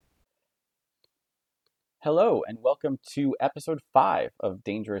Hello, and welcome to episode 5 of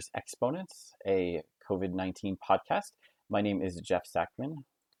Dangerous Exponents, a COVID-19 podcast. My name is Jeff Sackman.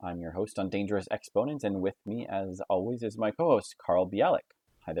 I'm your host on Dangerous Exponents, and with me, as always, is my co host, Carl Bialik.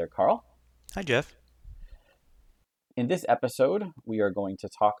 Hi there, Carl. Hi, Jeff. In this episode, we are going to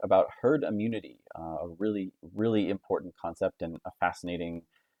talk about herd immunity, a really important concept and a fascinating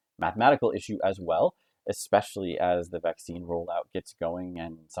mathematical issue as well, especially as the vaccine rollout gets going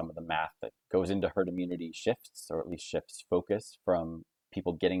and some of the math that goes into herd immunity shifts, or at least shifts focus from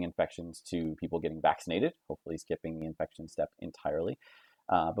people getting infections to people getting vaccinated, hopefully skipping the infection step entirely.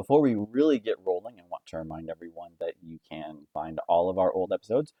 Before we really get rolling, I want to remind everyone that you can find all of our old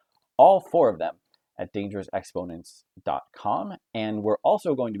episodes, all 4 of them, at dangerousexponents.com. And we're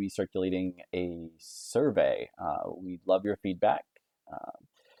also going to be circulating a survey. We'd love your feedback. Uh,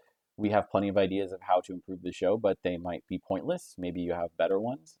 we have plenty of ideas of how to improve the show, but they might be pointless. Maybe you have better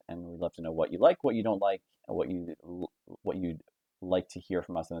ones, and we'd love to know what you like, what you don't like, and what you'd like to hear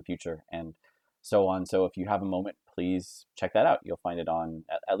from us in the future, and so on. So if you have a moment, please check that out. You'll find it on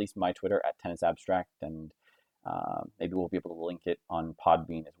at least my Twitter at Tennis Abstract, and maybe we'll be able to link it on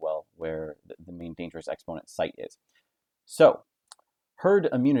Podbean as well, where the main Dangerous Exponent site is. So, herd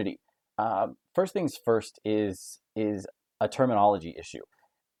immunity. First things first is a terminology issue.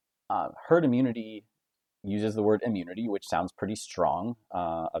 Herd immunity uses the word immunity, which sounds pretty strong,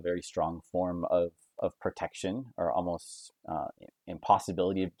 a very strong form of protection, or almost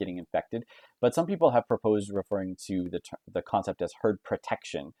impossibility of getting infected. But some people have proposed referring to the concept as herd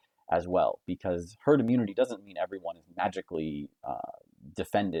protection as well, because herd immunity doesn't mean everyone is magically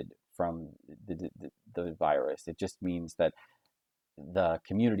defended from the virus. It just means that the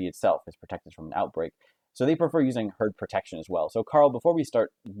community itself is protected from an outbreak. So they prefer using herd protection as well. So Carl, before we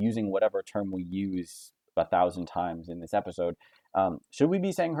start using whatever term we use 1,000 times in this episode, should we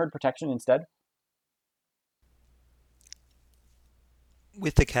be saying herd protection instead?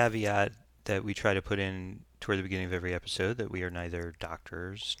 With the caveat that we try to put in toward the beginning of every episode that we are neither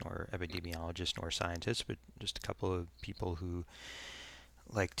doctors nor epidemiologists nor scientists, but just a couple of people who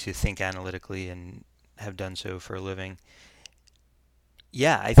like to think analytically and have done so for a living.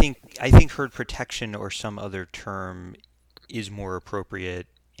 Yeah, I think herd protection or some other term is more appropriate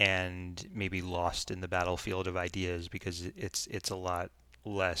and maybe lost in the battlefield of ideas because it's a lot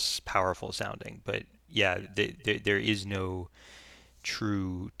less powerful sounding. But yeah, there is no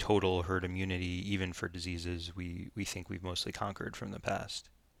true total herd immunity, even for diseases we think we've mostly conquered from the past.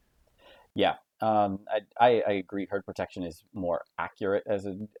 Yeah, I agree. Herd protection is more accurate as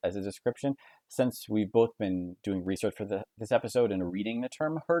a description. Since we've both been doing research for this episode and reading the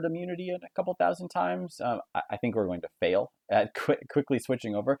term herd immunity a couple thousand times, I think we're going to fail at quickly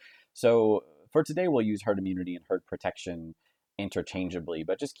switching over. So for today, we'll use herd immunity and herd protection interchangeably,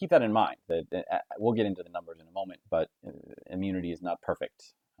 but just keep that in mind. That we'll get into the numbers in a moment, but immunity is not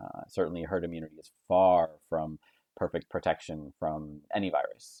perfect. Certainly, herd immunity is far from perfect protection from any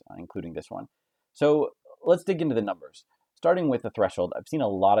virus, including this one. So let's dig into the numbers. Starting with the threshold, I've seen a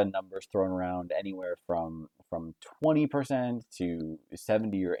lot of numbers thrown around, anywhere from 20% to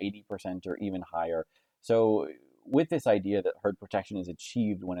 70 or 80% or even higher. So with this idea that herd protection is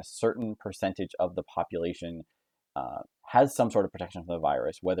achieved when a certain percentage of the population has some sort of protection from the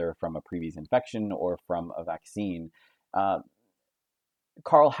virus, whether from a previous infection or from a vaccine. Uh,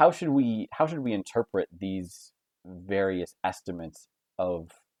 Carl, how should we interpret these various estimates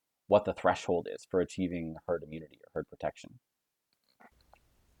of what the threshold is for achieving herd immunity or herd protection?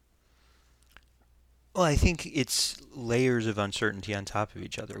 Well, I think it's layers of uncertainty on top of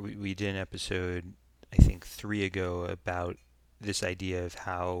each other. We did an episode, I think, 3 ago about this idea of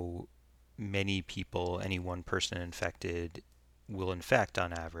how many people any one person infected will infect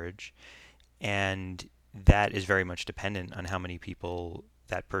on average. And that is very much dependent on how many people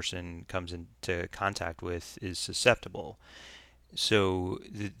that person comes into contact with is susceptible. So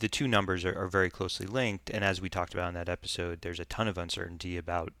the two numbers are very closely linked. And as we talked about in that episode, there's a ton of uncertainty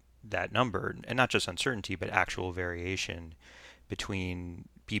about that number, and not just uncertainty, but actual variation between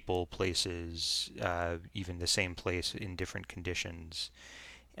people, places, even the same place in different conditions.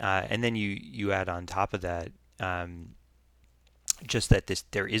 And then you add on top of that just that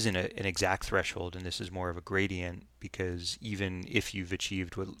there isn't an exact threshold, and this is more of a gradient because even if you've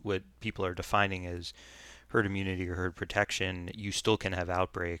achieved what people are defining as herd immunity or herd protection, you still can have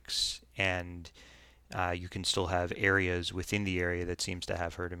outbreaks, and you can still have areas within the area that seems to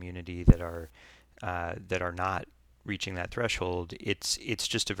have herd immunity that are not reaching that threshold. It's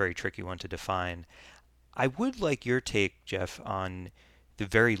just a very tricky one to define. I would like your take, Jeff, on the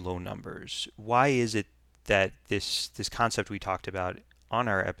very low numbers. Why is it that this concept we talked about on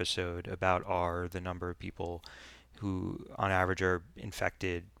our episode about R, the number of people who on average are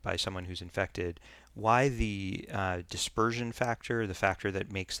infected by someone who's infected, why the dispersion factor, the factor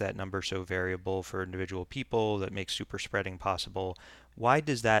that makes that number so variable for individual people, that makes super spreading possible, why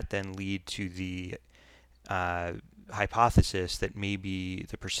does that then lead to the uh, hypothesis that maybe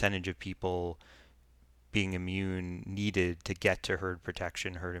the percentage of people being immune needed to get to herd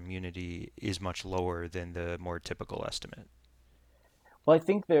protection, herd immunity, is much lower than the more typical estimate? Well, I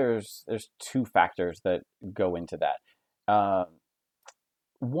think there's two factors that go into that.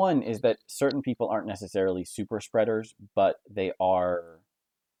 One is that certain people aren't necessarily super spreaders, but they are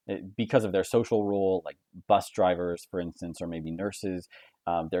because of their social role, like bus drivers, for instance, or maybe nurses.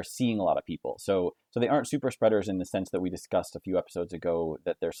 They're seeing a lot of people, so they aren't super spreaders in the sense that we discussed a few episodes ago.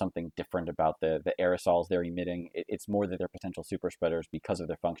 That there's something different about the aerosols they're emitting. It's more that they're potential super spreaders because of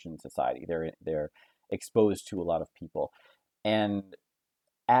their function in society. They're exposed to a lot of people, and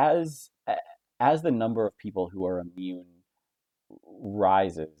as as the number of people who are immune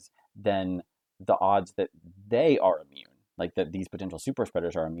rises, then the odds that they are immune, like that these potential super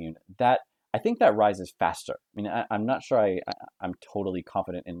spreaders are immune, that I think that rises faster. I mean, I'm not sure I'm totally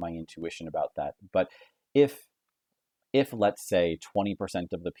confident in my intuition about that, but if if let's say 20%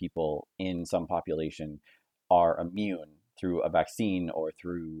 of the people in some population are immune through a vaccine or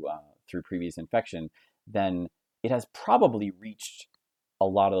through previous infection, then it has probably reached a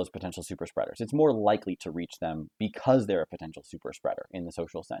lot of those potential super spreaders. It's more likely to reach them because they're a potential super spreader in the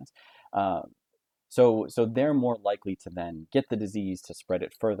social sense. Um, so they're more likely to then get the disease to spread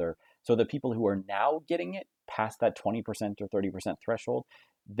it further. So the people who are now getting it past that 20% or 30% threshold,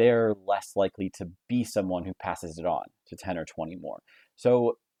 they're less likely to be someone who passes it on to 10 or 20 more.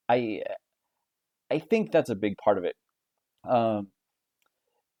 So I I think that's a big part of it. Um,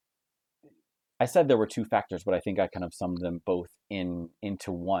 I said there were two factors, but I think I kind of summed them both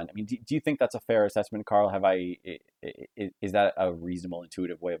into one. I mean, do you think that's a fair assessment, Carl? Is that a reasonable,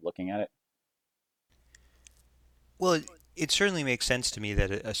 intuitive way of looking at it? Well, it certainly makes sense to me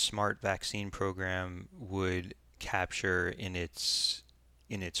that a smart vaccine program would capture in its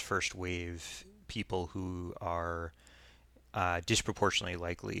first wave people who are disproportionately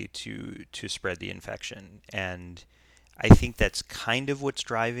likely to spread the infection, and I think that's kind of what's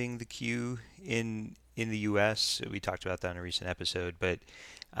driving the queue in the U.S. We talked about that in a recent episode, but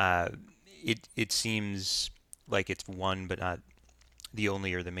uh, it seems like it's one, but not the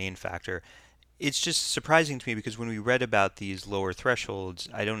only or the main factor. It's just surprising to me because when we read about these lower thresholds,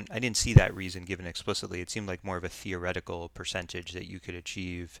 I didn't see that reason given explicitly. It seemed like more of a theoretical percentage that you could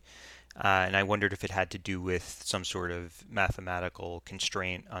achieve. And I wondered if it had to do with some sort of mathematical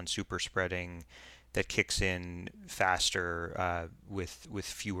constraint on super spreading that kicks in faster with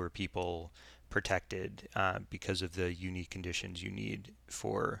fewer people protected because of the unique conditions you need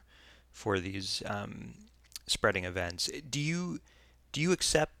for these spreading events. Do you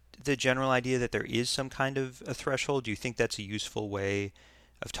accept the general idea that there is some kind of a threshold? Do you think that's a useful way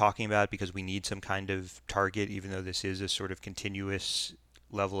of talking about it because we need some kind of target, even though this is a sort of continuous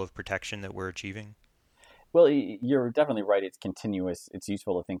level of protection that we're achieving? Well, you're definitely right. It's continuous. It's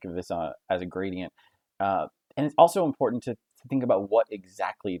useful to think of this as a gradient. And it's also important to think about what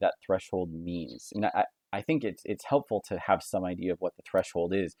exactly that threshold means. I think it's helpful to have some idea of what the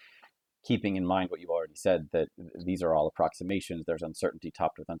threshold is, keeping in mind what you've already said, that these are all approximations. There's uncertainty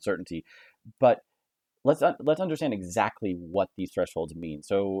topped with uncertainty. But let's understand exactly what these thresholds mean.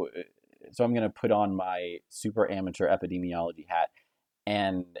 So I'm going to put on my super amateur epidemiology hat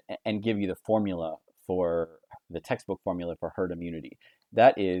and and give you the formula for the textbook formula for herd immunity.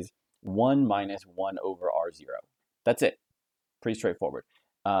 That is 1 minus 1 over R0. That's it. Pretty straightforward.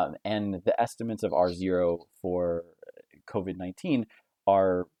 And the estimates of R0 for COVID-19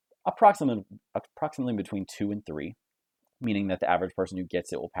 are approximately between 2 and 3, meaning that the average person who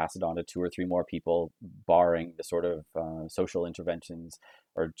gets it will pass it on to 2 or 3 more people, barring the sort of social interventions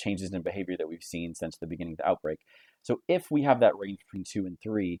or changes in behavior that we've seen since the beginning of the outbreak. So if we have that range between 2 and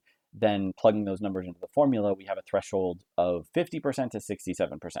 3, then plugging those numbers into the formula, we have a threshold of 50% to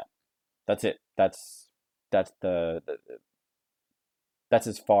 67%. That's it. That's that's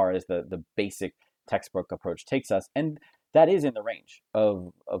as far as the basic textbook approach takes us, and that is in the range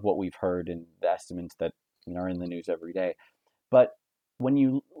of what we've heard in the estimates that are in the news every day. But when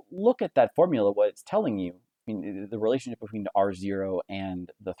you look at that formula, what it's telling you, I mean, the relationship between R0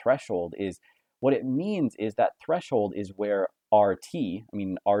 and the threshold is what it means is that threshold is where RT, I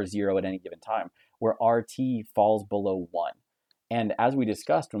mean, R0 at any given time, where RT falls below 1. And as we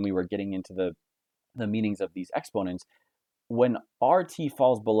discussed when we were getting into the meanings of these exponents, when RT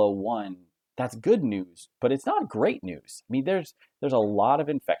falls below 1, that's good news, but it's not great news. I mean, there's a lot of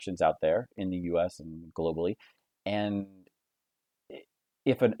infections out there in the U.S. and globally, and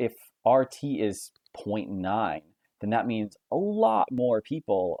if RT is zero point 0.9, then that means a lot more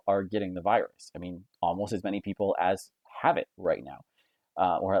people are getting the virus. I mean, almost as many people as have it right now,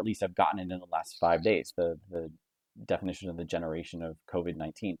 or at least have gotten it in the last 5 days. The definition of the generation of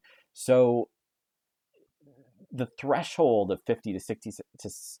COVID-19. So the threshold of 50 to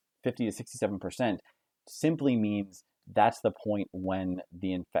 67% simply means that's the point when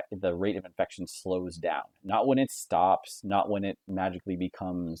the rate of infection slows down, not when it stops, not when it magically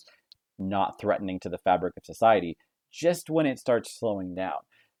becomes not threatening to the fabric of society, just when it starts slowing down.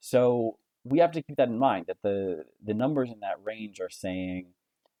 So we have to keep that in mind, that the numbers in that range are saying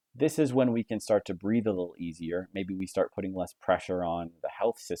this is when we can start to breathe a little easier. Maybe we start putting less pressure on the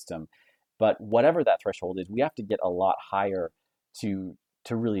health system. But whatever that threshold is, we have to get a lot higher to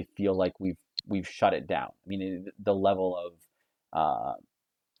really feel like we've shut it down. I mean, uh,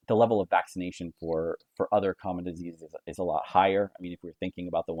 the level of vaccination for other common diseases is a lot higher. I mean, if we're thinking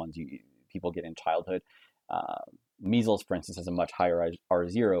about the ones people get in childhood, uh, measles, for instance, has a much higher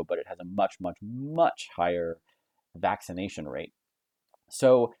R0, but it has a much, much, much higher vaccination rate.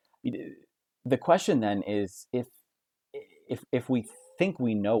 So the question then is, if we think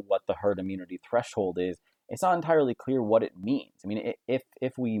we know what the herd immunity threshold is, it's not entirely clear what it means. I mean,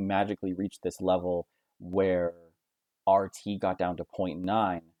 if we magically reach this level where RT got down to zero point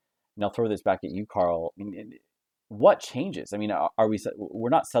 0.9, and I'll throw this back at you, Carl. I mean, what changes? I mean, we're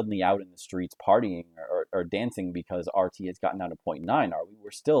not suddenly out in the streets partying or dancing because RT has gotten down to zero point 0.9, are we?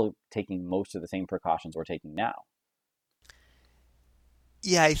 We're still taking most of the same precautions we're taking now.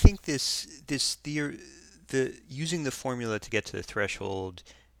 Yeah, I think this theory, the using the formula to get to the threshold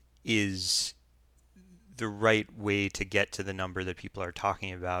is the right way to get to the number that people are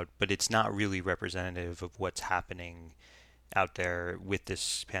talking about, but it's not really representative of what's happening out there with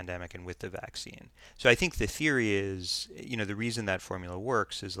this pandemic and with the vaccine. So I think the theory is, the reason that formula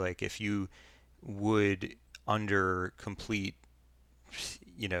works is like if you would, under complete,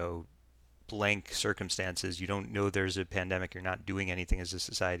 you know, blank circumstances, you don't know there's a pandemic, you're not doing anything as a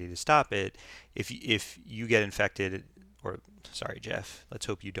society to stop it. If you get infected, or sorry, Jeff, let's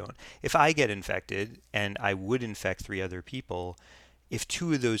hope you don't. If I get infected and I would infect three other people, if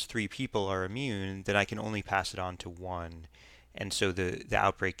two of those three people are immune, then I can only pass it on to one. And so the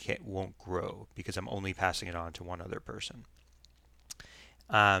outbreak won't grow because I'm only passing it on to one other person.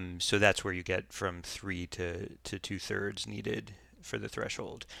 So that's where you get from three to two-thirds needed for the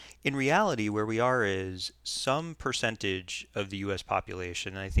threshold. In reality, where we are is some percentage of the US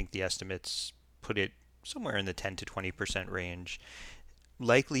population, and I think the estimates put it somewhere in the 10 to 20% range,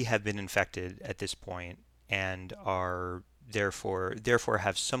 likely have been infected at this point and are therefore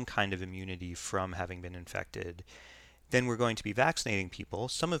have some kind of immunity from having been infected. Then we're going to be vaccinating people,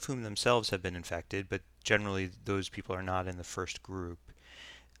 some of whom themselves have been infected, but generally those people are not in the first group.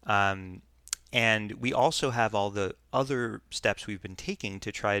 Um, and we also have all the other steps we've been taking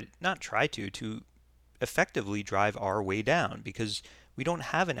to to effectively drive our way down, because we don't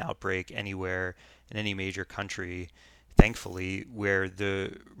have an outbreak anywhere in any major country, thankfully, where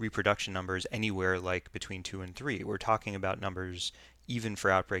the reproduction numbers anywhere like between 2 and 3. We're talking about numbers even for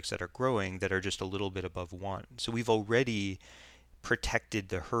outbreaks that are growing that are just a little bit above 1. So we've already protected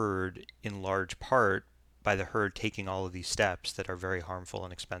the herd in large part by the herd taking all of these steps that are very harmful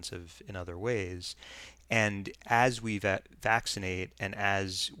and expensive in other ways. And as we vaccinate and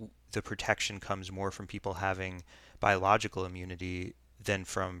as the protection comes more from people having biological immunity than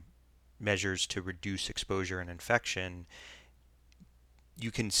from measures to reduce exposure and infection, you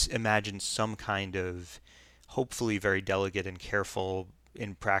can imagine some kind of hopefully very delicate and careful,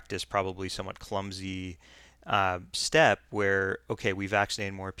 in practice probably somewhat clumsy step where, okay, we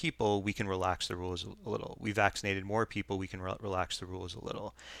vaccinated more people, we can relax the rules a little. We vaccinated more people, we can relax the rules a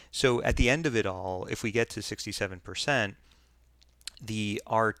little. So at the end of it all, if we get to 67%, the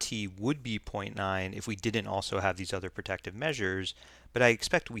RT would be zero point 0.9 if we didn't also have these other protective measures, but I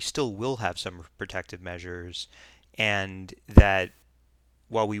expect we still will have some protective measures, and that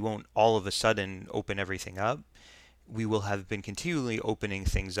while we won't all of a sudden open everything up, we will have been continually opening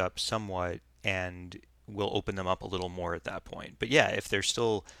things up somewhat, and we'll open them up a little more at that point. But yeah, if there's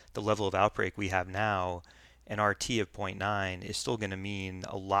still the level of outbreak we have now, an RT of zero point 0.9 is still going to mean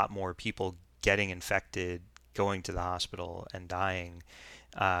a lot more people getting infected, going to the hospital, and dying,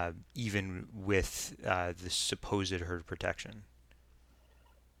 even with the supposed herd protection.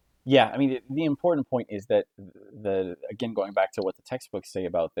 Yeah, I mean, the important point is that the again, going back to what the textbooks say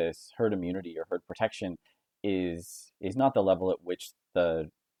about this herd immunity or herd protection is not the level at which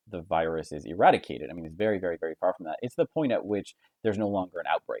the virus is eradicated. I mean, it's very, very, very far from that. It's the point at which there's no longer an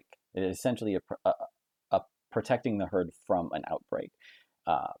outbreak. It is essentially a protecting the herd from an outbreak.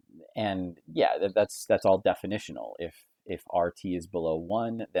 Um, and yeah, that's all definitional. If RT is below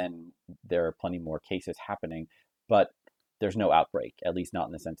 1, then there are plenty more cases happening, but there's no outbreak, at least not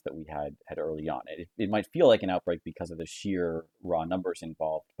in the sense that we had early on. It might feel like an outbreak because of the sheer raw numbers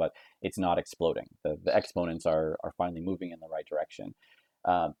involved, but it's not exploding. The exponents are finally moving in the right direction.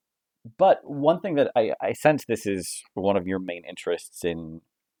 Um, but one thing that I sense this is one of your main interests in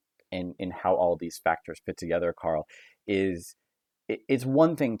how all these factors fit together, Carl, is it's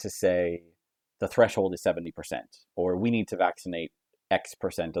one thing to say the threshold is 70%, or we need to vaccinate X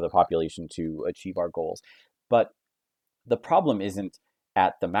percent of the population to achieve our goals. But the problem isn't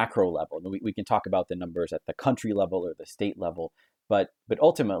at the macro level. We can talk about the numbers at the country level or the state level, but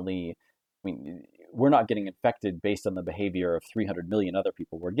ultimately, I mean, we're not getting infected based on the behavior of 300 million other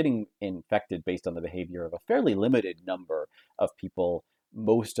people. We're getting infected based on the behavior of a fairly limited number of people,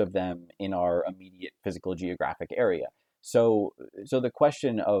 most of them in our immediate physical geographic area. So the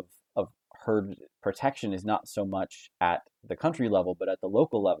question of herd protection is not so much at the country level, but at the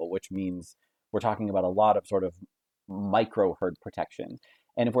local level, which means we're talking about a lot of sort of micro herd protection.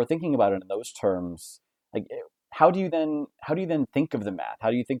 And if we're thinking about it in those terms, like how do you then think of the math?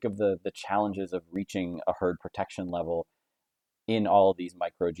 How do you think of the challenges of reaching a herd protection level in all of these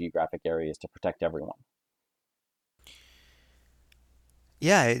micro geographic areas to protect everyone?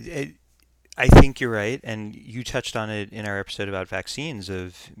 Yeah, I think you're right, and you touched on it in our episode about vaccines.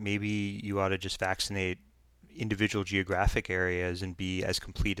 Of maybe you ought to just vaccinate individual geographic areas and be as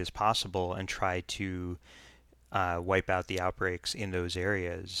complete as possible, and try to wipe out the outbreaks in those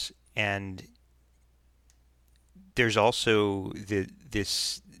areas. And there's also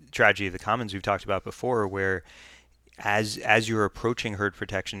this tragedy of the commons we've talked about before, where as you're approaching herd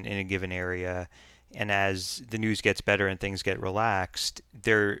protection in a given area, and as the news gets better and things get relaxed,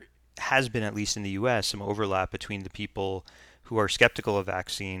 there has been, at least in the U.S., some overlap between the people who are skeptical of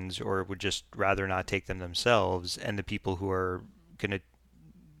vaccines or would just rather not take them themselves, and the people who are going to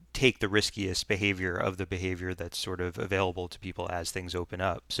take the riskiest behavior of the behavior that's sort of available to people as things open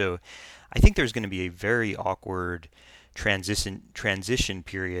up. So I think there's going to be a very awkward transition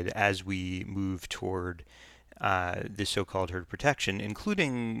period as we move toward this so-called herd protection,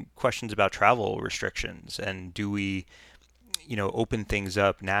 including questions about travel restrictions, and do we, open things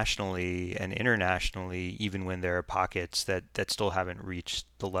up nationally and internationally, even when there are pockets that still haven't reached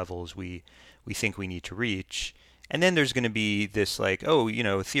the levels we think we need to reach. And then there's going to be this like, oh,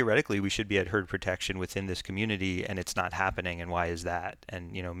 theoretically we should be at herd protection within this community, and it's not happening, and why is that?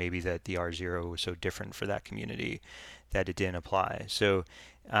 And maybe that the R0 was so different for that community that it didn't apply. So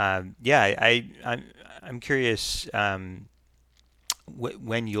yeah, I'm curious when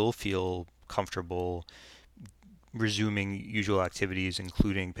you'll feel comfortable resuming usual activities,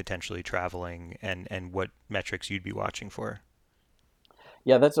 including potentially traveling, and what metrics you'd be watching for.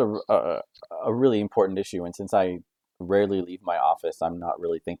 Yeah, that's a really important issue. And since I rarely leave my office, I'm not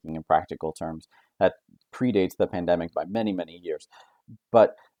really thinking in practical terms. That predates the pandemic by many, many years.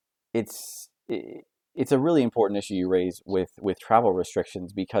 But it's it's a really important issue you raise with travel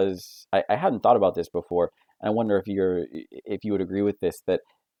restrictions, because I hadn't thought about this before. And I wonder if you would agree with this, that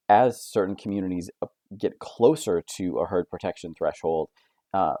as certain communities get closer to a herd protection threshold,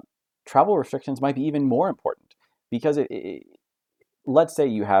 uh, travel restrictions might be even more important, because let's say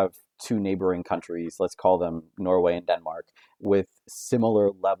you have two neighboring countries, let's call them Norway and Denmark, with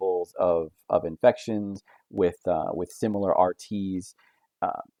similar levels of infections, with similar RTs.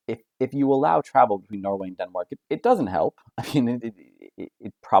 If you allow travel between Norway and Denmark, it doesn't help. I mean,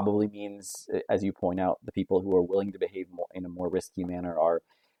 it probably means, as you point out, the people who are willing to behave more, in a more risky manner, are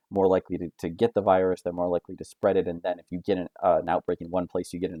more likely to get the virus. They're more likely to spread it. And then if you get an outbreak in one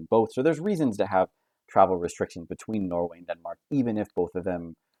place, you get it in both. So there's reasons to have travel restrictions between Norway and Denmark, even if both of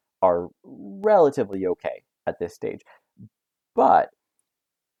them are relatively okay at this stage. But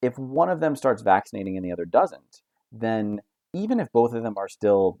if one of them starts vaccinating and the other doesn't, then even if both of them are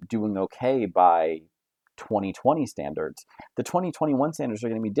still doing okay by 2020 standards, the 2021 standards are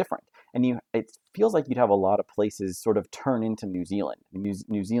going to be different. And it feels like you'd have a lot of places sort of turn into New Zealand.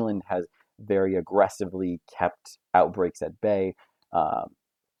 New Zealand has very aggressively kept outbreaks at bay. Um,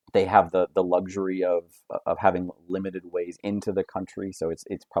 they have the luxury of having limited ways into the country, so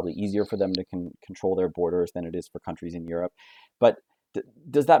it's probably easier for them to control their borders than it is for countries in Europe. But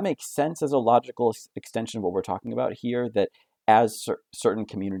does that make sense as a logical extension of what we're talking about here? That as certain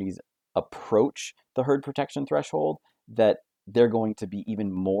communities approach the herd protection threshold, that they're going to be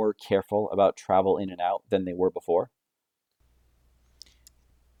even more careful about travel in and out than they were before?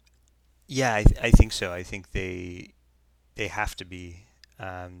 Yeah, I think so. I think they have to be.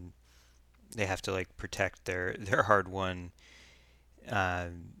 Um, they have to like protect their hard-won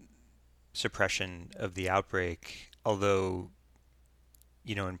um, suppression of the outbreak. Although,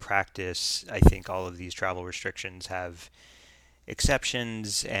 in practice, I think all of these travel restrictions have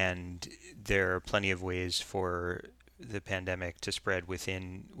exceptions, and there are plenty of ways for the pandemic to spread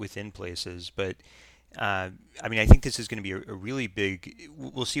within places. But I mean, I think this is going to be a really big.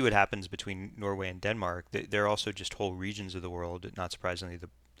 We'll see what happens between Norway and Denmark. There are also just whole regions of the world, not surprisingly, the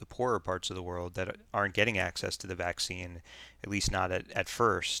poorer parts of the world that aren't getting access to the vaccine, at least not at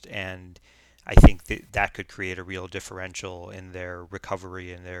first. And I think that could create a real differential in their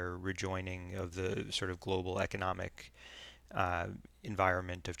recovery and their rejoining of the sort of global economic uh,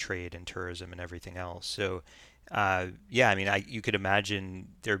 environment of trade and tourism and everything else. So, yeah, I mean, you could imagine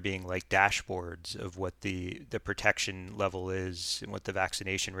there being like dashboards of what the protection level is and what the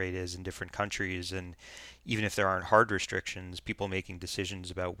vaccination rate is in different countries, and even if there aren't hard restrictions, people making decisions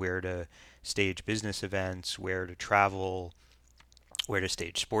about where to stage business events, where to travel, where to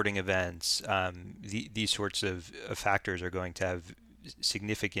stage sporting events. These sorts of factors are going to have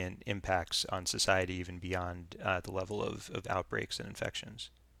significant impacts on society, even beyond the level of outbreaks and infections.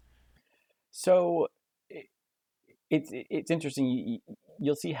 So it's interesting.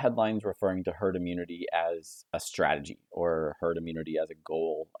 You'll see headlines referring to herd immunity as a strategy or herd immunity as a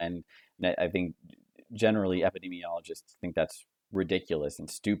goal, and I think generally epidemiologists think that's ridiculous and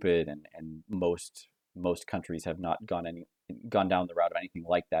stupid, and most countries have not gone down the route of anything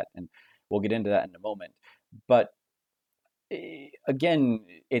like that, and we'll get into that in a moment. But again,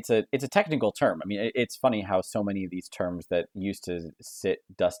 it's a technical term. I mean, it's funny how so many of these terms that used to sit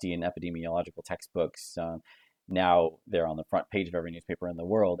dusty in epidemiological textbooks, now they're on the front page of every newspaper in the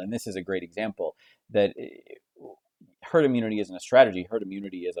world. And this is a great example that herd immunity isn't a strategy. Herd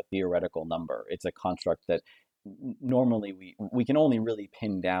immunity is a theoretical number. It's a construct that normally we can only really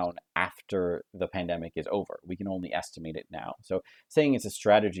pin down after the pandemic is over. We can only estimate it now. So saying it's a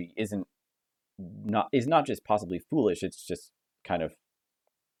strategy is not just possibly foolish, it's just kind of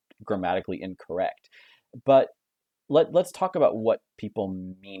grammatically incorrect. But let's talk about what people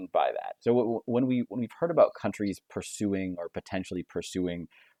mean by that. So when we've heard about countries pursuing or potentially pursuing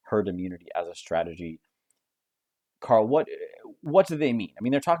herd immunity as a strategy, Carl, what do they mean? I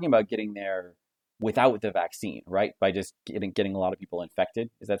mean, they're talking about getting there without the vaccine, right? By just getting a lot of people infected.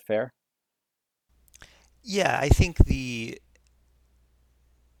 Is that fair? Yeah, I think the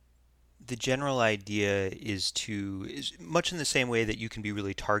general idea is much in the same way that you can be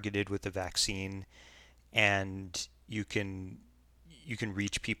really targeted with the vaccine, and you can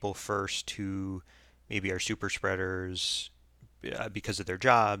reach people first who maybe are super spreaders because of their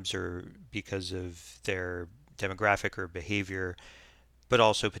jobs or because of their demographic or behavior, but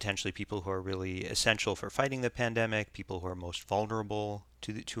also potentially people who are really essential for fighting the pandemic, people who are most vulnerable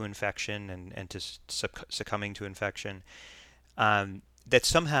to infection and to succumbing to infection. That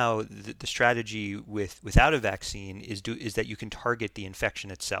somehow the strategy without a vaccine is that you can target the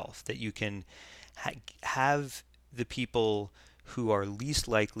infection itself, that you can have the people who are least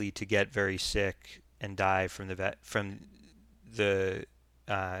likely to get very sick and die from the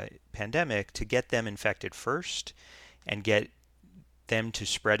pandemic, to get them infected first and get them to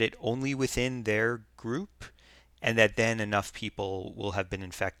spread it only within their group, and that then enough people will have been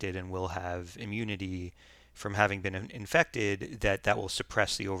infected and will have immunity from having been infected that will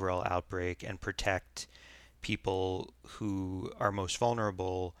suppress the overall outbreak and protect people who are most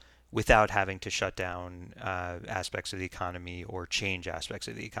vulnerable without having to shut down aspects of the economy or change aspects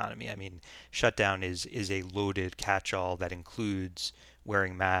of the economy. I mean, shutdown is a loaded catch-all that includes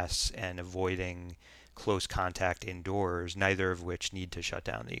wearing masks and avoiding close contact indoors, neither of which need to shut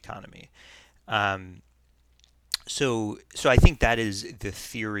down the economy. Um, so I think that is the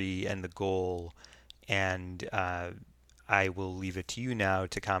theory and the goal, and I will leave it to you now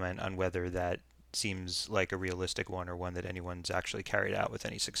to comment on whether that seems like a realistic one or one that anyone's actually carried out with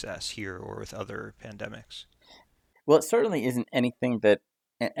any success here or with other pandemics. Well, it certainly isn't anything that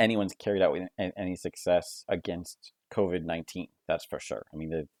anyone's carried out with any success against COVID-19. That's for sure. I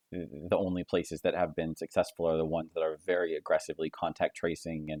mean, the only places that have been successful are the ones that are very aggressively contact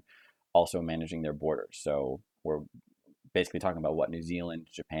tracing and also managing their borders. So we're basically talking about what New Zealand,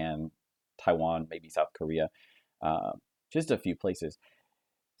 Japan, Taiwan, maybe South Korea, uh, just a few places.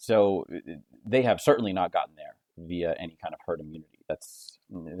 So they have certainly not gotten there via any kind of herd immunity.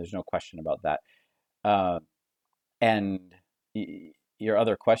 There's no question about that. Uh, and your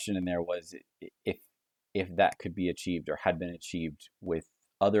other question in there was if if that could be achieved or had been achieved with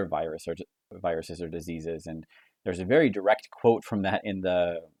other viruses or diseases. And there's a very direct quote from that in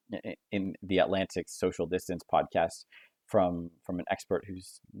in the Atlantic's social distance podcast from an expert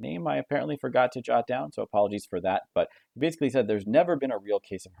whose name I apparently forgot to jot down, so apologies for that. But he basically said there's never been a real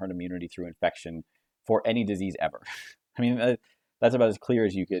case of herd immunity through infection for any disease ever. I mean, that's about as clear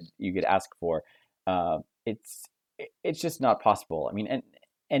as you could ask for. It's just not possible. I mean, and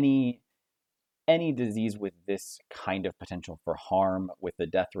any disease with this kind of potential for harm, with the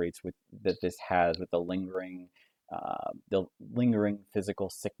death rates that this has, with the lingering physical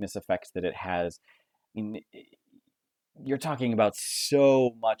sickness effects that it has. I mean, you're talking about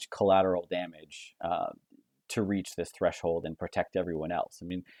so much collateral damage to reach this threshold and protect everyone else. I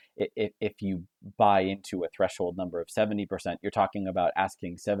mean, if you buy into a threshold number of 70%, you're talking about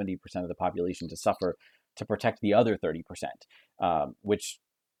asking 70% of the population to suffer to protect the other 30%, which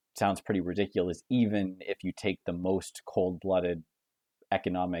sounds pretty ridiculous, even if you take the most cold-blooded,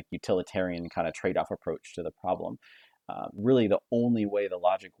 economic, utilitarian kind of trade-off approach to the problem. Really, the only way the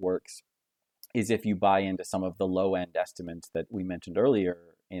logic works is if you buy into some of the low-end estimates that we mentioned earlier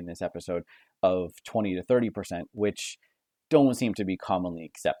in this episode of 20 to 30%, which don't seem to be commonly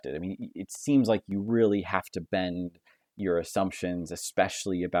accepted. I mean, it seems like you really have to bend your assumptions,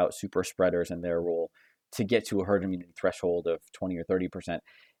 especially about super spreaders and their role, to get to a herd immunity threshold of 20 or 30%.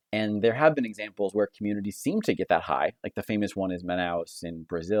 And there have been examples where communities seem to get that high, like the famous one is Manaus in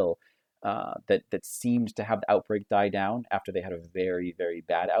Brazil, that seemed to have the outbreak die down after they had a very, very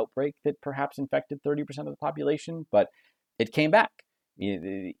bad outbreak that perhaps infected 30% of the population, but it came back.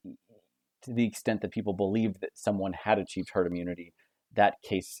 To the extent that people believed that someone had achieved herd immunity, that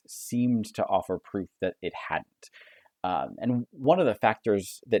case seemed to offer proof that it hadn't. And one of the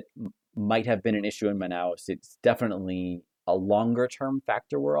factors that might have been an issue in Manaus, it's definitely a longer term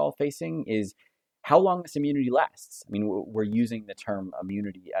factor we're all facing, is how long this immunity lasts. I mean, we're using the term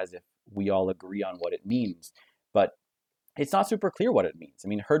immunity as if we all agree on what it means, but it's not super clear what it means. I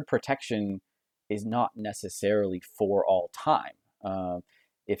mean, herd protection is not necessarily for all time.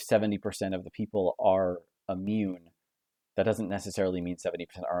 If 70% of the people are immune, that doesn't necessarily mean 70%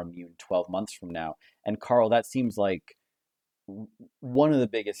 are immune 12 months from now. And Carl, that seems like one of the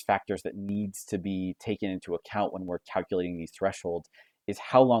biggest factors that needs to be taken into account when we're calculating these thresholds is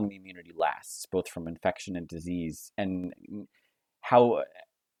how long the immunity lasts, both from infection and disease, and how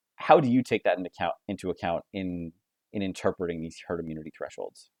do you take that into account in interpreting these herd immunity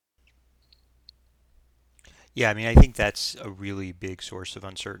thresholds? Yeah, I mean, I think that's a really big source of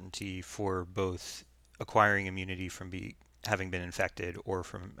uncertainty for both acquiring immunity from having been infected or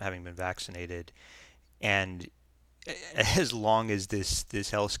from having been vaccinated. And as long as this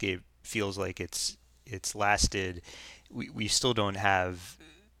hellscape feels like it's lasted, we still don't have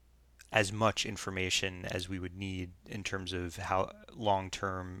as much information as we would need in terms of how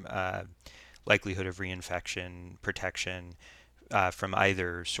long-term likelihood of reinfection, protection from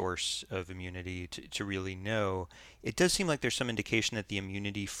either source of immunity to really know. It does seem like there's some indication that the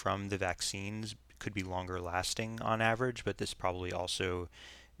immunity from the vaccines could be longer lasting on average, but this probably also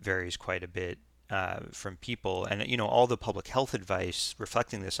varies quite a bit from people. And, you know, all the public health advice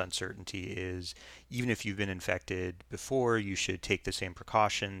reflecting this uncertainty is even if you've been infected before, you should take the same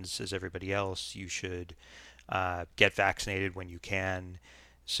precautions as everybody else. You should get vaccinated when you can.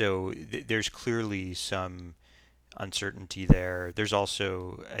 So there's clearly some uncertainty there. There's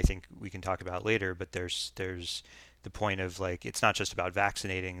also, I think we can talk about later, but there's the point of like it's not just about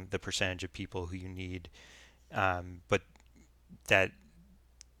vaccinating the percentage of people who you need, but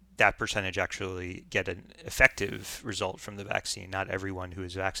that percentage actually get an effective result from the vaccine. Not everyone who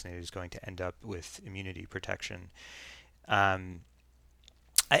is vaccinated is going to end up with immunity protection. I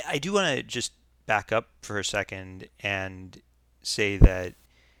do want to just back up for a second and say that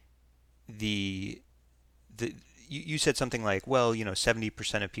you said something like, well,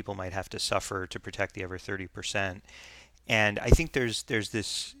 70% of people might have to suffer to protect the other 30%. And I think there's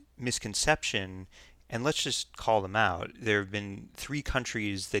this misconception, and let's just call them out. There have been 3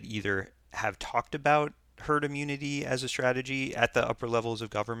 countries that either have talked about herd immunity as a strategy at the upper levels of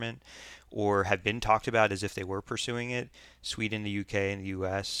government or have been talked about as if they were pursuing it: Sweden, the UK, and the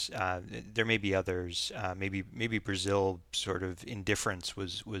US. There may be others. Maybe Brazil, sort of indifference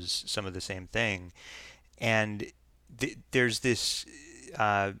was some of the same thing. And there's this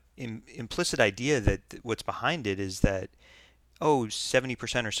implicit idea that what's behind it is that,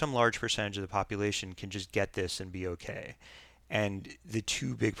 70% or some large percentage of the population can just get this and be okay. And the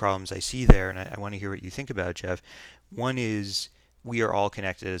 2 big problems I see there, and I want to hear what you think about, Jeff. One is we are all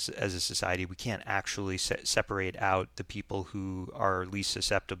connected as a society. We can't actually separate out the people who are least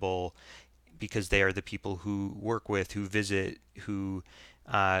susceptible because they are the people who work with, who visit, who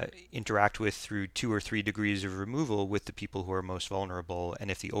interact with through 2 or 3 degrees of removal with the people who are most vulnerable. And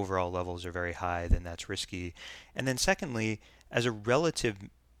if the overall levels are very high, then that's risky. And then secondly, as a relative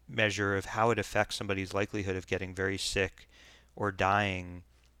measure of how it affects somebody's likelihood of getting very sick or dying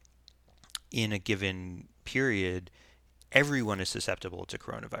in a given period, everyone is susceptible to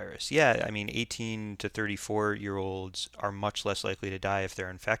coronavirus. Yeah, I mean, 18 to 34-year-olds are much less likely to die if they're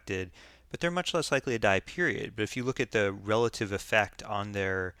infected, but they're much less likely to die, period. But if you look at the relative effect on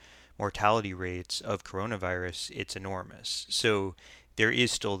their mortality rates of coronavirus, it's enormous. So there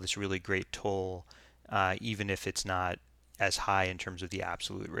is still this really great toll, even if it's not as high in terms of the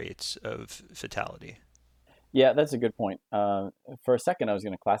absolute rates of fatality. Yeah, that's a good point. For a second, I was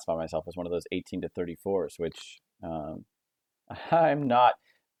going to classify myself as one of those 18 to 34s, which I'm not,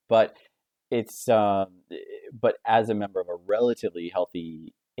 but it's but as a member of a relatively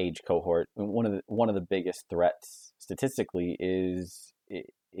healthy age cohort, one of the biggest threats statistically is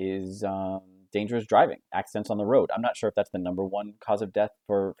dangerous driving, accidents on the road. I'm not sure if that's the number one cause of death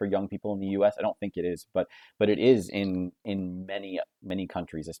for young people in the U.S. I don't think it is, but it is in many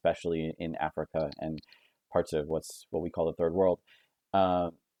countries, especially in Africa and parts of what we call the third world.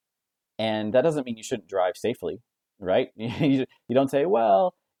 Um, and that doesn't mean you shouldn't drive safely, right? You don't say,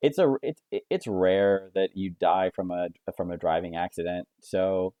 well, it's rare that you die from a driving accident,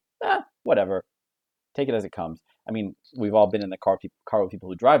 so whatever, take it as it comes. I mean, we've all been in the car with people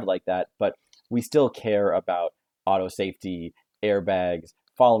who drive like that, but we still care about auto safety, airbags,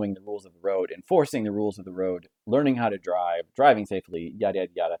 following the rules of the road, enforcing the rules of the road, learning how to drive, driving safely, yada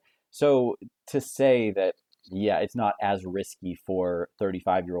yada yada. So to say that, yeah, it's not as risky for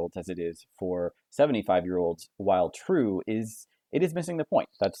 35-year-olds as it is for 75-year-olds, while true, it is missing the point.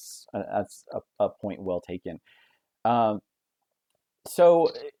 That's a point well taken. Um, so,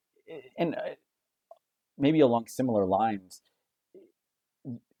 and maybe along similar lines,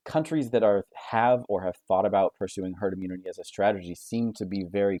 countries that have or have thought about pursuing herd immunity as a strategy seem to be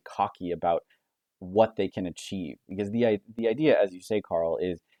very cocky about what they can achieve, because the idea, as you say, Carl,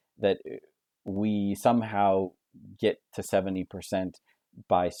 is that we somehow get to 70%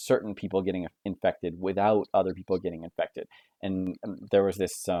 by certain people getting infected without other people getting infected. And there was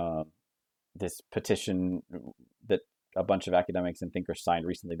this petition that a bunch of academics and thinkers signed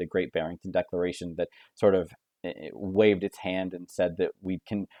recently, the Great Barrington Declaration, that sort of waved its hand and said that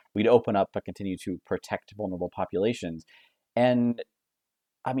we'd open up but continue to protect vulnerable populations. And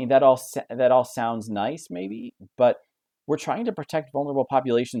I mean, that all sounds nice, maybe, but we're trying to protect vulnerable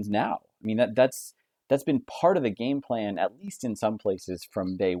populations now. I mean, that's been part of the game plan, at least in some places,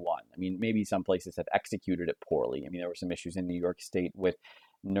 from day one. I mean, maybe some places have executed it poorly. I mean, there were some issues in New York State with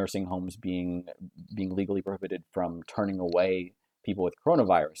nursing homes being legally prohibited from turning away people with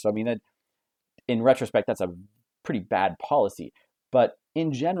coronavirus. So I mean, in retrospect, that's a pretty bad policy. But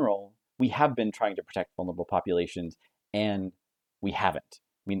in general, we have been trying to protect vulnerable populations, and we haven't.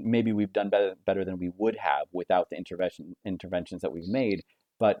 I mean, maybe we've done better than we would have without the interventions that we've made.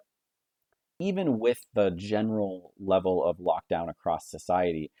 But even with the general level of lockdown across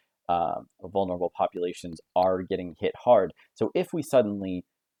society, vulnerable populations are getting hit hard. So if we suddenly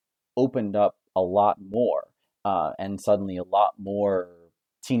opened up a lot more, and suddenly a lot more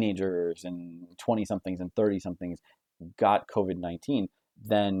teenagers and 20 somethings and 30 somethings got COVID-19,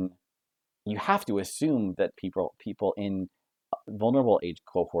 then you have to assume that people in vulnerable age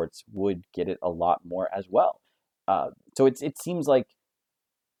cohorts would get it a lot more as well. So it seems like,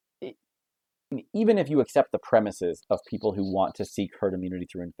 it, even if you accept the premises of people who want to seek herd immunity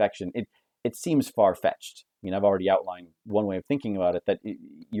through infection, it seems far fetched. I mean, I've already outlined one way of thinking about it, that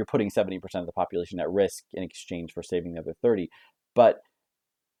you're putting 70% of the population at risk in exchange for saving the other 30. But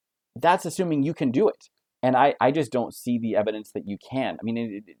that's assuming you can do it. And I just don't see the evidence that you can. I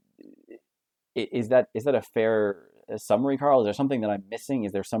mean, is that a fair summary, Carl? Is there something that I'm missing?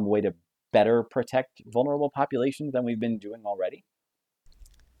 Is there some way to better protect vulnerable populations than we've been doing already?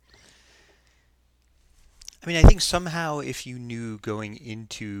 I mean, I think somehow if you knew going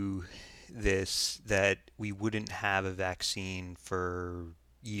into this that we wouldn't have a vaccine for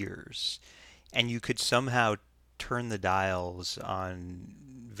years, and you could somehow turn the dials on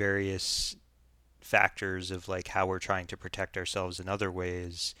various factors of like how we're trying to protect ourselves in other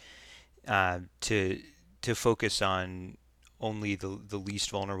ways, to focus on only the least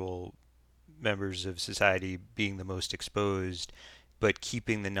vulnerable members of society being the most exposed, but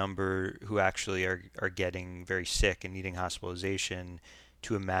keeping the number who actually are getting very sick and needing hospitalization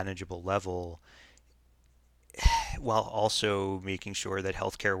to a manageable level, while also making sure that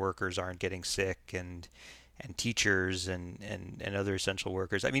healthcare workers aren't getting sick and and teachers and other essential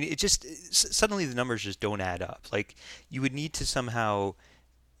workers. I mean, it just suddenly the numbers just don't add up. Like you would need to somehow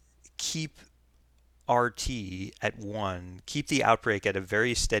keep RT at 1, keep the outbreak at a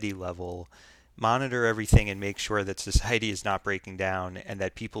very steady level, monitor everything and make sure that society is not breaking down and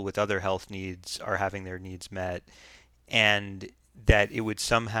that people with other health needs are having their needs met, and that it would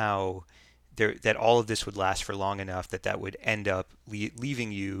somehow that all of this would last for long enough that would end up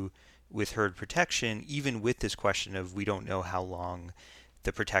leaving you with herd protection, even with this question of we don't know how long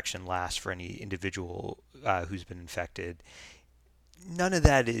the protection lasts for any individual who's been infected. None of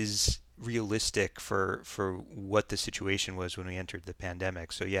that is realistic for what the situation was when we entered the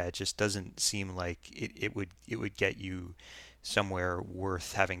pandemic. So yeah, it just doesn't seem like it would get you somewhere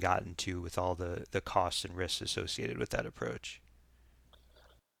worth having gotten to with all the costs and risks associated with that approach.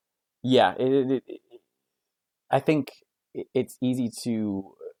 Yeah, I think it's easy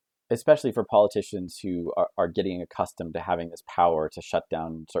to, especially for politicians who are getting accustomed to having this power to shut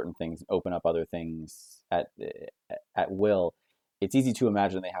down certain things and open up other things at will. It's easy to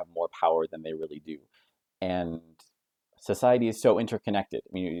imagine they have more power than they really do. And society is so interconnected.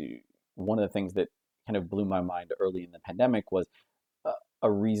 I mean, one of the things that kind of blew my mind early in the pandemic was a,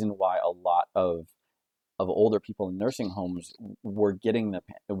 a reason why a lot of older people in nursing homes were getting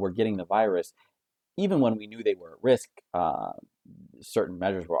the virus, even when we knew they were at risk. Certain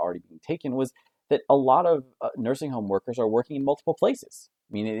measures were already being taken. Was that a lot of nursing home workers are working in multiple places?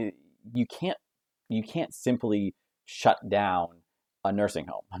 I mean, you can't simply shut down a nursing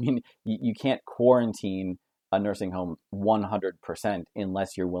home. I mean, you can't quarantine a nursing home 100%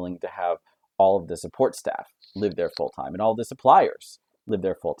 unless you're willing to have all of the support staff live there full time and all the suppliers live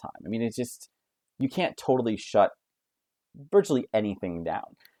there full time. I mean, it's just, you can't totally shut virtually anything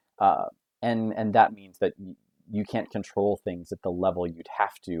down. Uh, and that means that you can't control things at the level you'd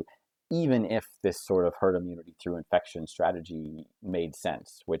have to, even if this sort of herd immunity through infection strategy made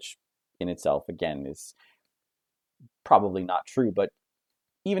sense, which in itself, again, is probably not true. But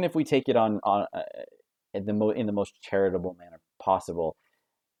even if we take it on in the most charitable manner possible,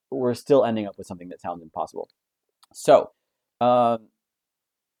 we're still ending up with something that sounds impossible. So, um,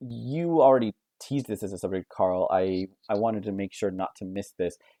 you already teased this as a subject, Carl. I wanted to make sure not to miss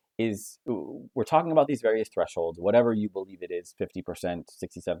this. Is we're talking about these various thresholds, whatever you believe it is, 50%,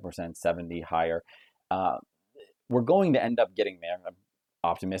 67%, 70, higher. Uh, we're going to end up getting there.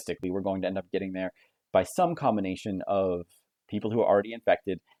 Optimistically, we're going to end up getting there by some combination of people who are already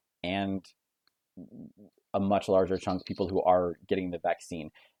infected and a much larger chunk of people who are getting the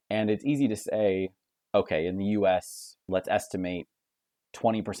vaccine. And it's easy to say, okay, in the US, let's estimate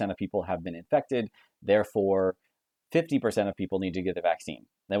 20% of people have been infected, therefore 50% of people need to get the vaccine.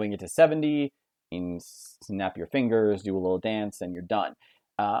 Then we get to 70, and snap your fingers, do a little dance, and you're done.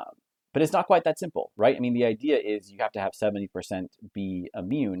 Uh, but it's not quite that simple, right? I mean, the idea is you have to have 70% be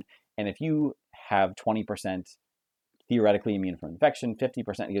immune. And if you have 20% theoretically immune from infection,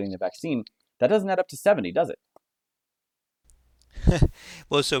 50% getting the vaccine, that doesn't add up to 70, does it?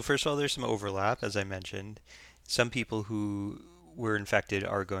 Well, so first of all, there's some overlap, as I mentioned. Some people who were infected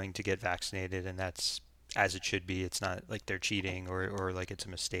are going to get vaccinated, and that's as it should be. It's not like they're cheating or like it's a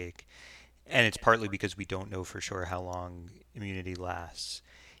mistake. And it's partly because we don't know for sure how long immunity lasts.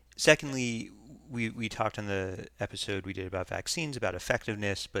 Secondly, we talked on the episode we did about vaccines, about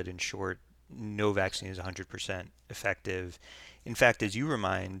effectiveness, but in short, no vaccine is 100% effective. In fact, as you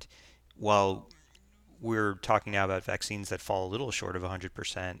remind, while we're talking now about vaccines that fall a little short of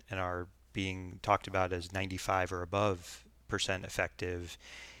 100% and are being talked about as 95 or above percent effective,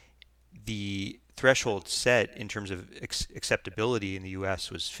 the threshold set in terms of acceptability in the US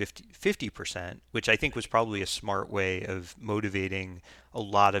was 50%, which I think was probably a smart way of motivating a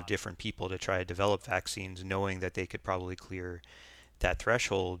lot of different people to try to develop vaccines, knowing that they could probably clear that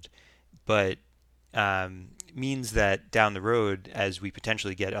threshold. But means that down the road, as we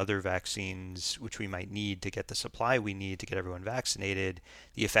potentially get other vaccines, which we might need to get the supply we need to get everyone vaccinated,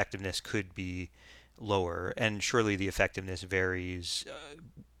 the effectiveness could be lower. And surely the effectiveness varies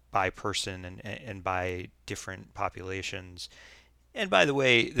by person and by different populations. And by the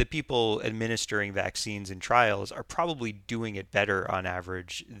way, the people administering vaccines in trials are probably doing it better on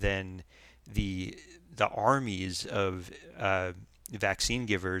average than the armies of vaccine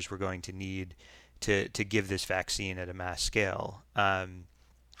givers we're going to need to give this vaccine at a mass scale. And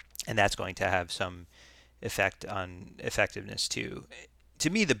that's going to have some effect on effectiveness too. To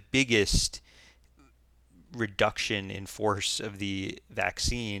me, the biggest reduction in force of the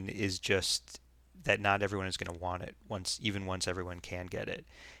vaccine is just that not everyone is going to want it even once everyone can get it.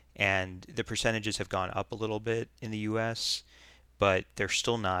 And the percentages have gone up a little bit in the US, but they're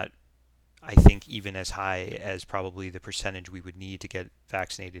still not I think even as high as probably the percentage we would need to get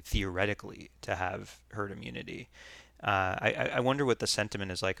vaccinated theoretically to have herd immunity. I wonder what the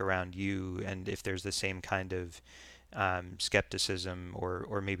sentiment is like around you, and if there's the same kind of skepticism,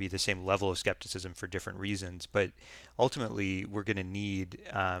 or maybe the same level of skepticism for different reasons. But ultimately, we're going to need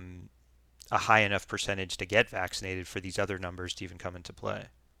a high enough percentage to get vaccinated for these other numbers to even come into play.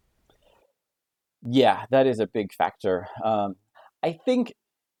 Yeah, that is a big factor. I think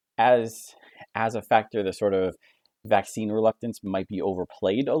as as a factor, the sort of vaccine reluctance might be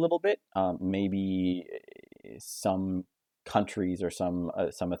overplayed a little bit. Maybe some countries or some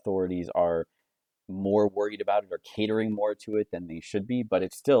authorities are more worried about it or catering more to it than they should be, but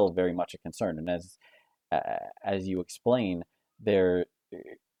it's still very much a concern. And as you explain, there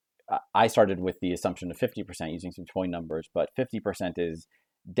I started with the assumption of 50% using some toy numbers, but 50% is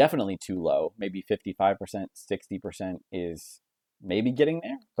definitely too low. Maybe 55%, 60% is maybe getting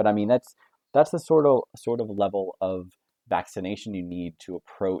there. But I mean, that's the sort of level of vaccination you need to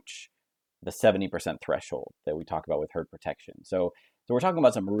approach the 70% threshold that we talk about with herd protection. So we're talking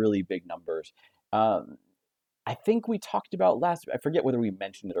about some really big numbers. Um, I think we talked about last. I forget whether we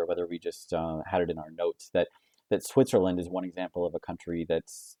mentioned it or whether we just had it in our notes that Switzerland is one example of a country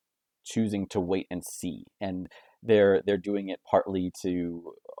that's choosing to wait and see, and they're doing it partly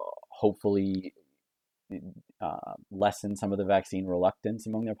to hopefully lessen some of the vaccine reluctance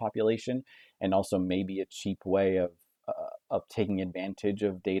among their population, and also maybe a cheap way of taking advantage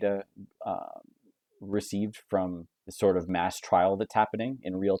of data received from the sort of mass trial that's happening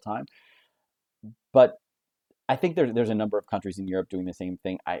in real time. But I think there's a number of countries in Europe doing the same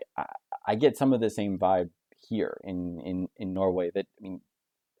thing. I get some of the same vibe here in Norway. That I mean,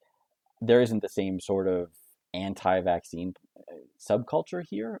 there isn't the same sort of anti-vaccine subculture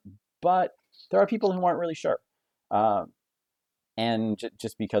here, but there are people who aren't really sure. Um, and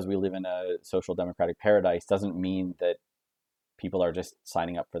just because we live in a social democratic paradise doesn't mean that people are just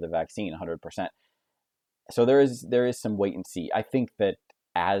signing up for the vaccine 100%. So there is some wait and see. I think that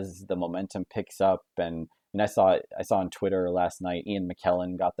as the momentum picks up, and I saw on Twitter last night, Ian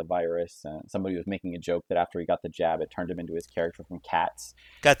McKellen got the virus. Somebody was making a joke that after he got the jab, it turned him into his character from Cats.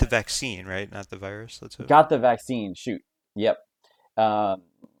 Got the vaccine, right? Not the virus. Let's hope. Got the vaccine. Shoot. Yep. Um,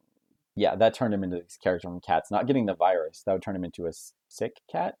 yeah, that turned him into his character from Cats. Not getting the virus, that would turn him into a sick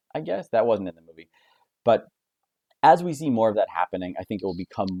cat, I guess. That wasn't in the movie. But as we see more of that happening, I think it will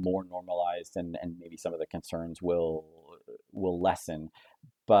become more normalized, and maybe some of the concerns will lessen.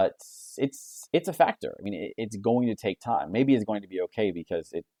 But it's a factor. I mean, it's going to take time. Maybe it's going to be okay because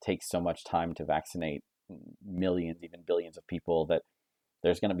it takes so much time to vaccinate millions, even billions of people, that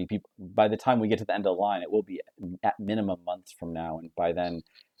there's going to be people by the time we get to the end of the line. It will be at minimum months from now, and by then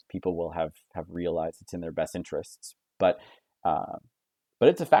people will have realized it's in their best interests. Uh, but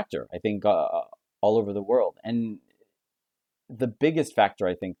it's a factor, I think, all over the world. And the biggest factor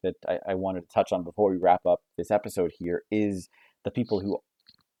I think that I wanted to touch on before we wrap up this episode here is the people who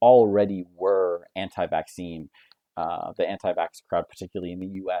already were anti-vaccine, the anti-vax crowd, particularly in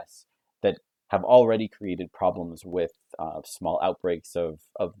the U.S., that have already created problems with small outbreaks of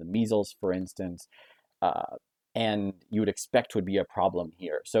the measles, for instance, uh, and you would expect would be a problem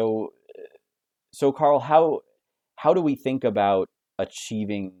here. So Carl, how do we think about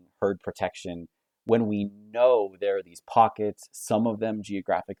achieving herd protection when we know there are these pockets, some of them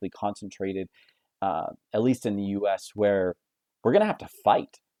geographically concentrated, at least in the U.S., where we're going to have to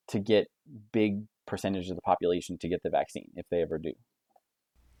fight to get big percentage of the population to get the vaccine if they ever do.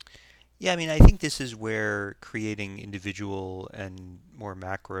 Yeah, I mean, I think this is where creating individual and more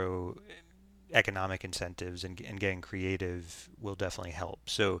macro economic incentives, and getting creative will definitely help.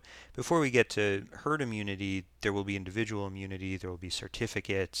 So before we get to herd immunity, there will be individual immunity, there will be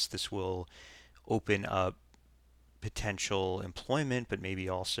certificates. This will open up potential employment, but maybe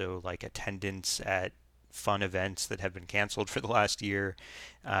also like attendance at fun events that have been canceled for the last year,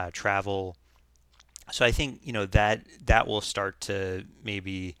 travel. So I think that will start to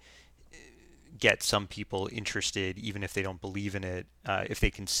maybe get some people interested, even if they don't believe in it, if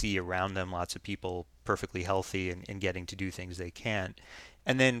they can see around them lots of people perfectly healthy, and getting to do things they can.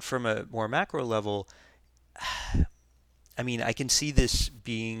 And then from a more macro level, I mean, I can see this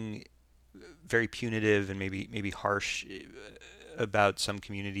being very punitive and maybe harsh about some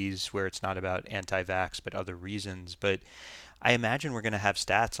communities where it's not about anti-vax but other reasons. But I imagine we're going to have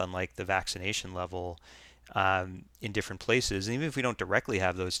stats on like the vaccination level in different places. And even if we don't directly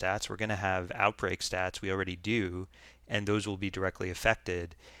have those stats, we're going to have outbreak stats. We already do, and those will be directly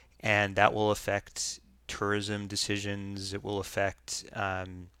affected, and that will affect tourism decisions. It will affect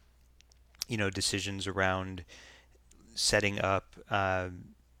decisions around setting up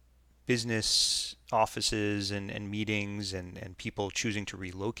business offices and meetings and people choosing to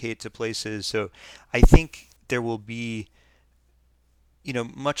relocate to places. So I think there will be,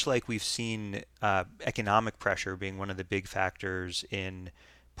 much like we've seen economic pressure being one of the big factors in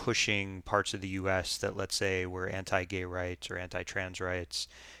pushing parts of the U.S. that, let's say, were anti-gay rights or anti-trans rights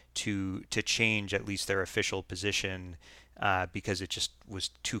to change at least their official position because it just was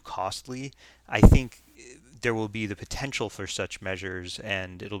too costly. I think there will be the potential for such measures,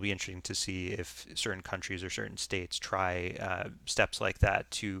 and it'll be interesting to see if certain countries or certain states try steps like that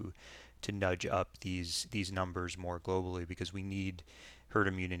to nudge up these numbers more globally, because we need herd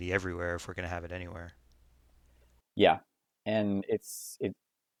immunity everywhere if we're going to have it anywhere. Yeah, and it's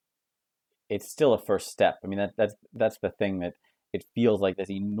still a first step. I mean, that's the thing, that it feels like this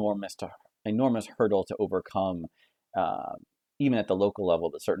enormous hurdle to overcome, uh, even at the local level,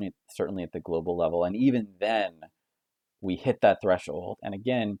 but certainly at the global level. And even then, we hit that threshold. And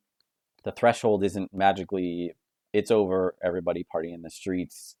again, the threshold isn't magically it's over. Everybody partying in the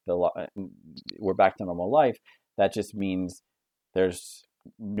streets. We're back to normal life. That just means there's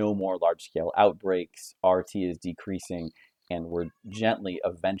no more large scale outbreaks. RT is decreasing, and we're gently,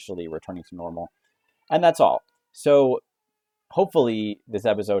 eventually returning to normal. And that's all. So hopefully, this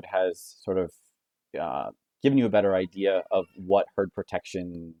episode has sort of uh, given you a better idea of what herd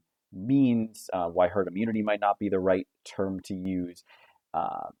protection means, why herd immunity might not be the right term to use,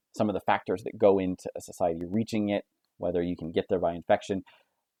 some of the factors that go into a society reaching it, whether you can get there by infection.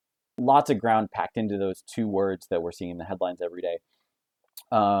 Lots of ground packed into those two words that we're seeing in the headlines every day,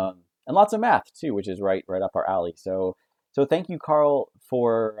 and lots of math too, which is right up our alley. So thank you, Carl,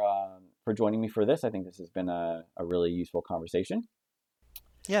 for joining me for this. I think this has been a really useful conversation.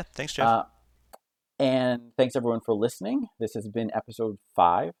 Yeah, thanks, Jeff. Uh, and thanks everyone for listening. This has been episode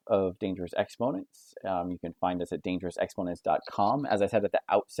 5 of Dangerous Exponents. You can find us at dangerousexponents.com. As I said at the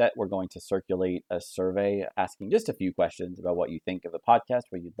outset, we're going to circulate a survey asking just a few questions about what you think of the podcast,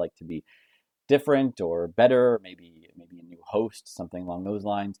 where you'd like to be different or better, maybe a new host, something along those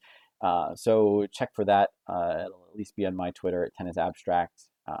lines. So check for that. It'll at least be on my Twitter at Tennis Abstract.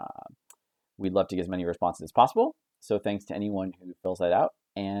 We'd love to get as many responses as possible. So thanks to anyone who fills that out,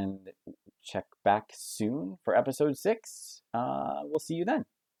 and check back soon for episode 6. We'll see you then.